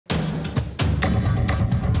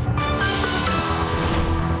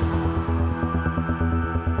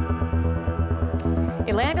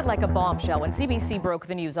landed like a bombshell when CBC broke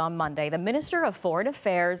the news on Monday. The Minister of Foreign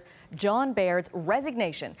Affairs, John Baird's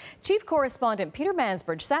resignation. Chief Correspondent Peter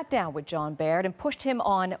Mansbridge sat down with John Baird and pushed him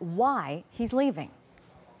on why he's leaving.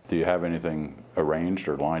 Do you have anything arranged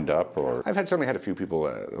or lined up? Or I've certainly had a few people,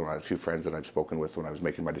 a few friends that I've spoken with when I was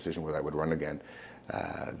making my decision whether I would run again,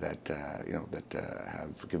 that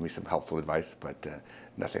have given me some helpful advice, but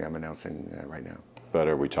nothing I'm announcing right now. But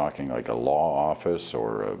are we talking like a law office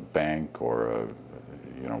or a bank or a,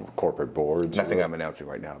 corporate boards? Nothing I'm announcing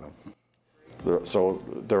right now, though. So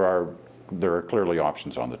there are clearly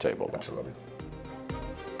options on the table. Absolutely.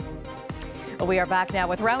 We are back now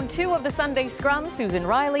with round two of the Sunday Scrum. Susan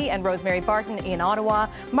Riley and Rosemary Barton in Ottawa,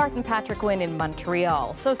 Martin Patriquin in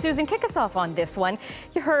Montreal. So Susan, kick us off on this one.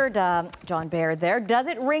 You heard John Baird there. Does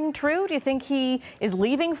it ring true? Do you think he is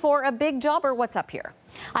leaving for a big job, or what's up here?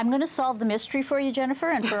 I'm going to solve the mystery for you,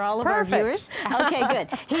 Jennifer, and for all of our viewers. Okay, good.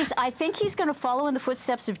 I think he's going to follow in the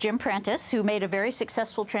footsteps of Jim Prentice, who made a very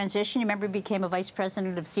successful transition. You remember he became a vice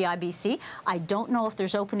president of CIBC. I don't know if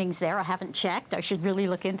there's openings there. I haven't checked. I should really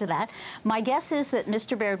look into that. My guess is that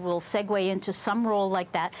Mr. Baird will segue into some role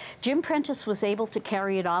like that. Jim Prentice was able to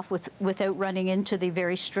carry it off without running into the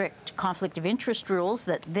very strict conflict of interest rules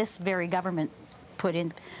that this very government put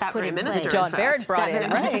in place. John Baird brought in.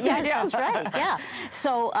 Right. Yes, that's right. Yeah.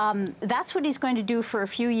 So that's what he's going to do for a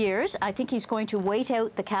few years. I think he's going to wait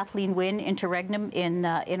out the Kathleen Wynne interregnum in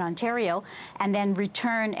Ontario, and then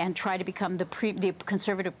return and try to become the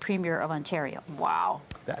Conservative Premier of Ontario. Wow,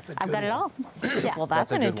 that's a good I've got it all. Yeah. Well,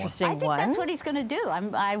 that's an interesting one. I think that's what he's going to do.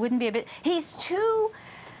 I wouldn't be a bit. He's too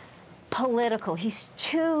political. He's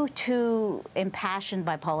too impassioned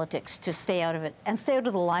by politics to stay out of it and stay out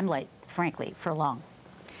of the limelight, frankly, for long.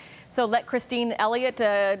 So let Christine Elliott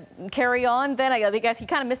carry on then? I guess he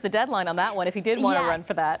kind of missed the deadline on that one if he did want to run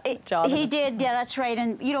for that job. He did, yeah, that's right.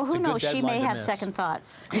 And, who knows, she may have second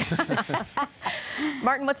thoughts.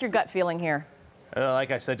 Martin, what's your gut feeling here?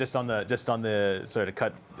 Like I said, just on the sort of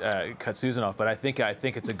cut Susan off, but I think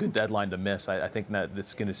it's a good deadline to miss. I think that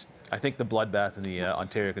it's going to. I think the bloodbath in the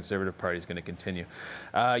Ontario Conservative Party is going to continue.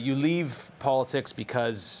 You leave politics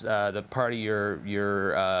because the party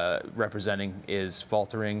you're representing is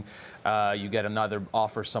faltering. You get another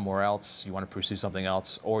offer somewhere else. You want to pursue something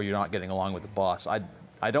else, or you're not getting along with the boss.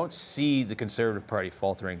 I don't see the Conservative Party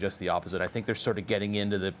faltering, just the opposite. I think they're sort of getting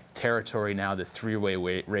into the territory now, the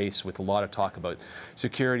three-way race, with a lot of talk about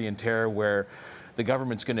security and terror, where the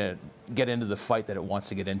government's going to get into the fight that it wants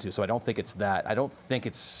to get into. So I don't think it's that. I don't think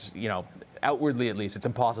it's, outwardly at least, it's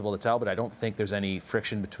impossible to tell, but I don't think there's any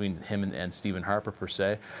friction between him and Stephen Harper per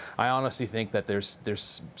se. I honestly think that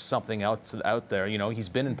there's something else out there. He's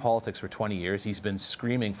been in politics for 20 years. He's been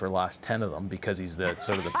screaming for the last 10 of them because he's the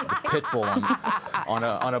sort of the pit bull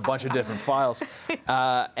on a bunch of different files.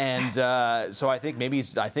 So I think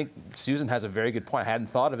I think Susan has a very good point. I hadn't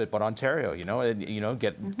thought of it, but Ontario,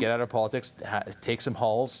 get out of politics, take some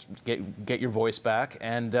hauls, get your voice back,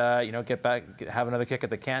 and have another kick at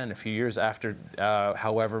the can in a few years after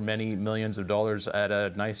however many millions of dollars at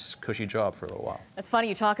a nice cushy job for a little while. It's funny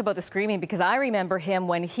you talk about the screaming, because I remember him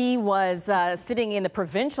when he was sitting in the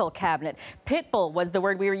provincial cabinet. Pitbull was the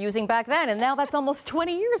word we were using back then, and now that's almost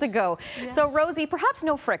 20 years ago. Yeah. So Rosie, perhaps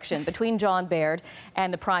no friction between John Baird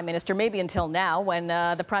and the Prime Minister, maybe until now, when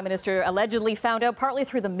the Prime Minister allegedly found out, partly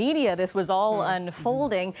through the media, this was all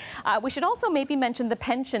unfolding. We should also maybe mention the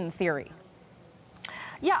pension theory.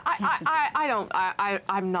 Yeah,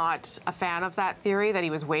 I'm not a fan of that theory, that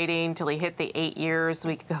he was waiting till he hit the 8 years so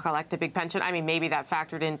he could collect a big pension. I mean, maybe that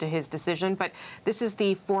factored into his decision, but this is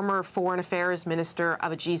the former Foreign Affairs Minister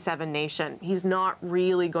of a G7 nation. He's not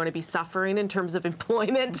really going to be suffering in terms of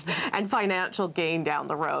employment and financial gain down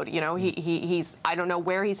the road. He's I don't know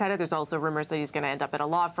where he's headed. There's also rumors that he's going to end up at a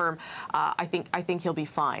law firm. I think he'll be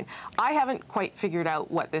fine. I haven't quite figured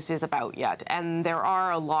out what this is about yet, and there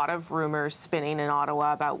are a lot of rumors spinning in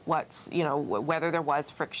Ottawa about whether there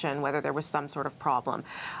was friction, whether there was some sort of problem.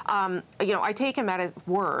 I take him at his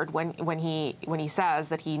word when he says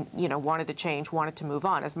that he wanted to change, wanted to move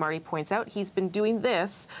on. As Marty points out, he's been doing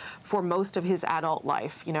this for most of his adult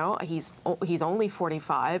life. He's only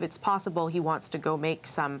 45. It's possible he wants to go make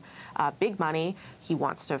some big money. He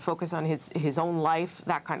wants to focus on his own life,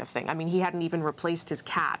 that kind of thing. I mean, he hadn't even replaced his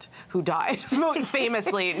cat, who died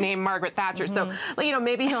famously, named Margaret Thatcher. So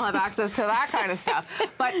maybe he'll have access to that kind of stuff.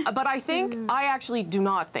 But I actually do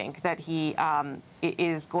not think that he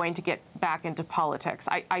is going to get back into politics.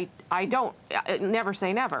 I don't, never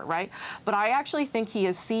say never, right? But I actually think he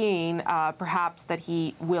is seeing perhaps that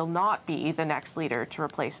he will not be the next leader to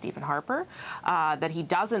replace Stephen Harper, that he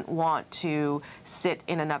doesn't want to sit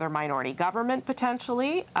in another minority government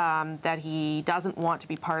potentially, that he doesn't want to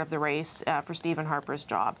be part of the race for Stephen Harper's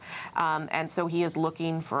job. And so he is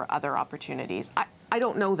looking for other opportunities. I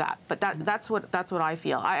don't know that, but that's what I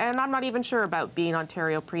feel. And I'm not even sure about being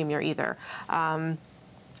Ontario Premier either.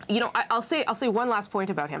 You know, I'll say one last point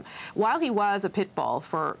about him. While he was a pit bull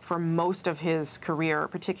for most of his career,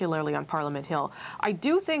 particularly on Parliament Hill, I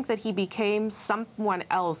do think that he became someone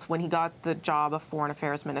else when he got the job of Foreign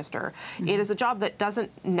Affairs Minister. Mm-hmm. It is a job that doesn't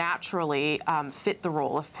naturally fit the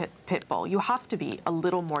role of pit bull. You have to be a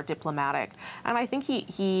little more diplomatic. And I think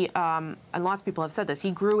he and lots of people have said this, he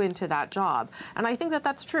grew into that job. And I think that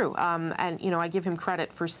that's true. And, you know, I give him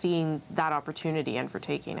credit for seeing that opportunity and for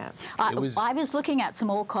taking it. I was looking at some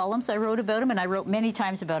old columns I wrote about him, and I wrote many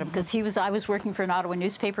times about him because I was working for an Ottawa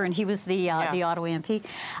newspaper, and he was the Ottawa MP.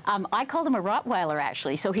 I called him a Rottweiler,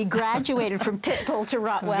 actually. So he graduated from pit bull to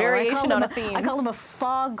Rottweiler. Variation on a theme. I called him a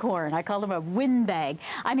foghorn. I called him a windbag.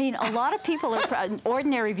 I mean, a lot of people,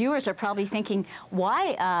 ordinary viewers, are probably thinking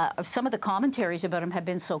why some of the commentaries about him have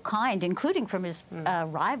been so kind, including from his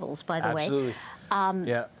rivals, by the way. Absolutely.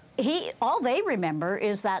 Yeah. All they remember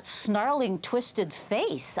is that snarling, twisted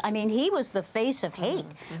face. I mean, he was the face of hate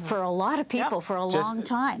for a lot of people for a long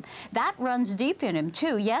time. That runs deep in him,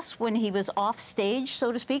 too. Yes, when he was off stage,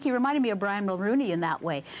 so to speak, he reminded me of Brian Mulroney in that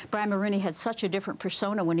way. Brian Mulroney had such a different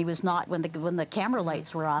persona when he was not, when the camera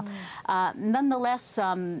lights were off. Nonetheless,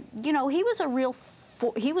 you know, he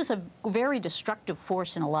was a very destructive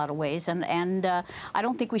force in a lot of ways, and I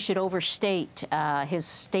don't think we should overstate his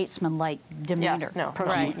statesman-like demeanor. Yes, no,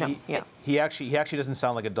 personally. right, no, yeah. He actually doesn't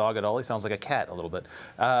sound like a dog at all. He sounds like a cat a little bit.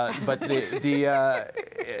 But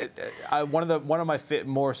one of my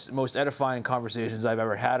most edifying conversations I've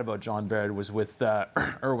ever had about John Baird was with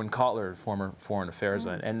Irwin Cotler, former Foreign Affairs,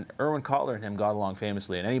 and Irwin Cotler and him got along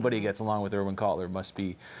famously. And anybody who gets along with Irwin Cotler must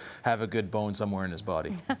have a good bone somewhere in his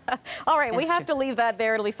body. All right, we have to leave that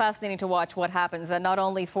there. It'll be fascinating to watch what happens, not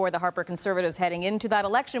only for the Harper Conservatives heading into that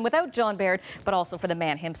election without John Baird, but also for the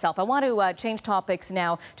man himself. I want to change topics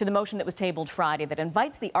now to the motion that was tabled Friday that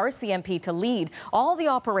invites the RCMP to lead all the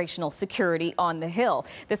operational security on the Hill.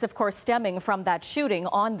 This, of course, stemming from that shooting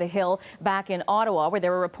on the Hill back in Ottawa, where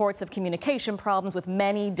there were reports of communication problems with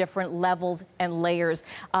many different levels and layers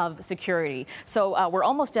of security. So we're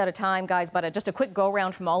almost out of time, guys, but just a quick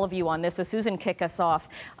go-round from all of you on this. So Susan, kick us off.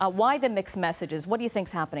 Why the mixed messages? What do you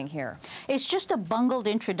think's happening here? It's just a bungled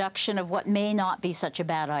introduction of what may not be such a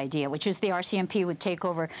bad idea, which is the RCMP would take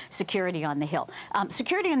over security on the Hill.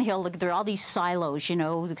 Security on the Hill, look, there are all these silos, you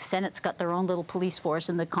know. The Senate's got their own little police force,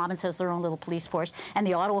 and the Commons has their own little police force, and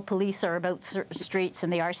the Ottawa police are about streets,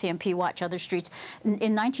 and the RCMP watch other streets.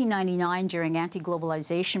 In 1999, during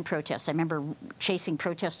anti-globalization protests, I remember chasing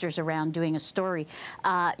protesters around doing a story,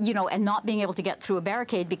 you know, and not being able to get through a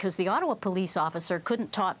barricade because the Ottawa police officer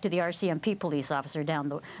couldn't talk to the RCMP police officer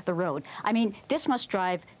down the road. I mean, this must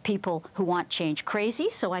drive people who want change crazy,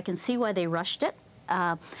 so I can see why they rushed it.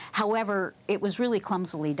 However, it was really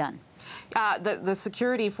clumsily done. The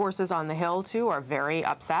security forces on the Hill, too, are very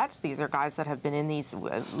upset. These are guys that have been in these,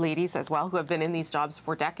 ladies as well, who have been in these jobs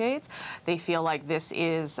for decades. They feel like this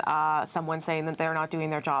is someone saying that they're not doing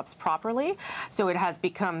their jobs properly. So it has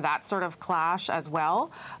become that sort of clash as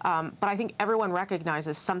well. But I think everyone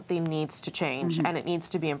recognizes something needs to change, and it needs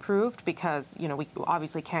to be improved because, you know, we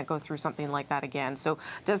obviously can't go through something like that again. So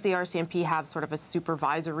does the RCMP have sort of a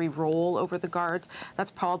supervisory role over the guards?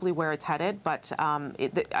 That's probably where it's headed, but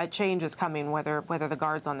a change is coming whether the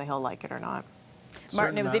guards on the Hill like it or not.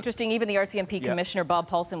 Martin, it was interesting. Even the RCMP Commissioner, Bob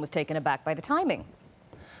Paulson, was taken aback by the timing.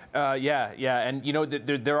 Yeah, and you know,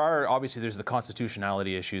 there are obviously there's the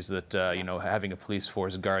constitutionality issues that you know, having a police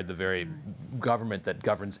force guard the very government that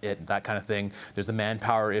governs it, that kind of thing. There's the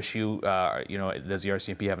manpower issue. You know, does the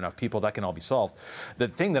RCMP have enough people? That can all be solved. The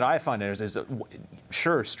thing that I find is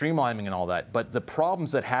sure, streamlining and all that, but the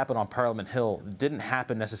problems that happen on Parliament Hill didn't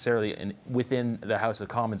happen necessarily within the House of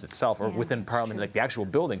Commons itself or within Parliament, like the actual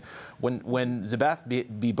building. When Zabaf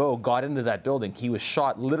Bibeau got into that building, he was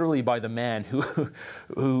shot literally by the man who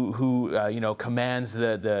you know, commands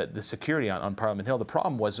the security on Parliament Hill. The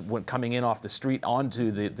problem was when coming in off the street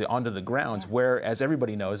onto the grounds, where, as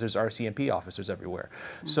everybody knows, there's RCMP officers everywhere.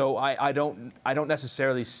 So I don't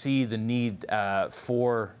necessarily see the need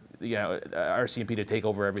for, you know, RCMP to take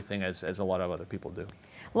over everything as a lot of other people do.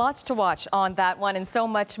 Lots to watch on that one and so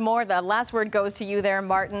much more. The last word goes to you there,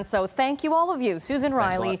 Martin. So thank you, all of you. Susan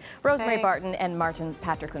Riley, Rosemary Barton, and Martin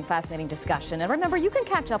Patriquin. Fascinating discussion. And remember, you can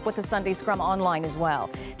catch up with the Sunday Scrum online as well.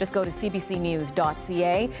 Just go to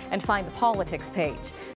CBCNews.ca and find the politics page.